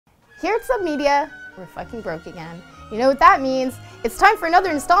Here at subMedia, we're fucking broke again. You know what that means? It's time for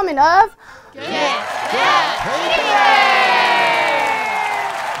another installment of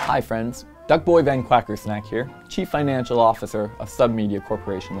Hi friends, Duckboy Van Quackersnack here, Chief Financial Officer of subMedia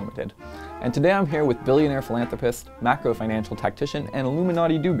Corporation Limited. And today I'm here with billionaire philanthropist, macro financial tactician, and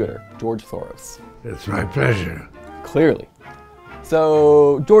Illuminati do-gooder, George Soros. It's my pleasure. Clearly.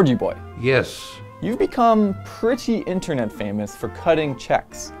 So, Georgie boy. Yes. You've become pretty internet famous for cutting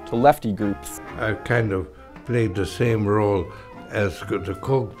checks to lefty groups. I kind of played the same role as the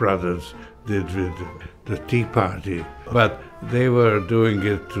Koch brothers did with the Tea Party, but they were doing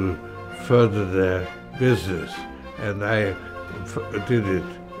it to further their business, and I did it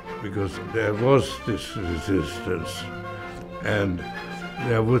because there was this resistance, and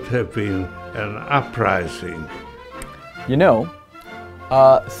there would have been an uprising. You know,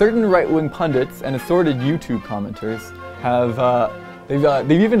 certain right-wing pundits and assorted YouTube commenters have,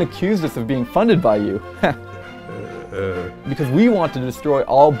 they've even accused us of being funded by you. Because we want to destroy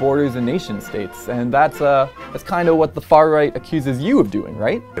all borders and nation states, and that's kind of what the far right accuses you of doing,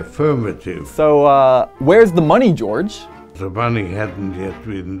 right? Affirmative. So, where's the money, George? The money hadn't yet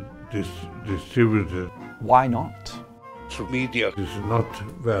been distributed. Why not? Media is not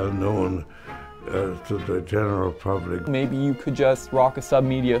well known to the general public. Maybe you could just rock a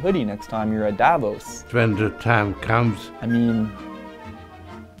subMedia hoodie next time you're at Davos. When the time comes, I mean,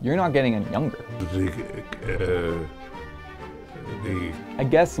 you're not getting any younger. I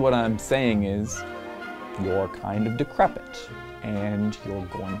guess what I'm saying is, you're kind of decrepit, and you're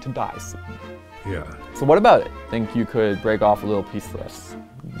going to die soon. Yeah. So what about it? Think you could break off a little piece for us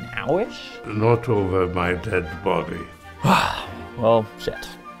now-ish? Not over my dead body. Well, shit.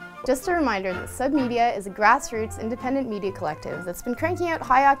 Just a reminder that subMedia is a grassroots independent media collective that's been cranking out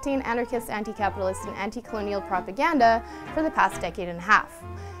high-octane anarchist, anti-capitalist, and anti-colonial propaganda for the past decade and a half.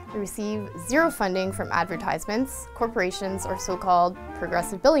 We receive zero funding from advertisements, corporations, or so-called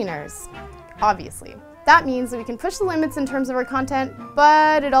progressive billionaires, obviously. That means that we can push the limits in terms of our content,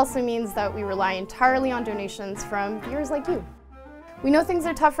 but it also means that we rely entirely on donations from viewers like you. We know things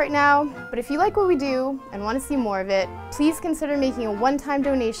are tough right now, but if you like what we do and want to see more of it, please consider making a one-time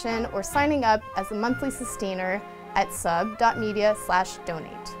donation or signing up as a monthly sustainer at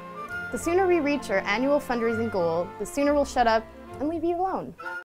sub.media/donate. The sooner we reach our annual fundraising goal, the sooner we'll shut up and leave you alone.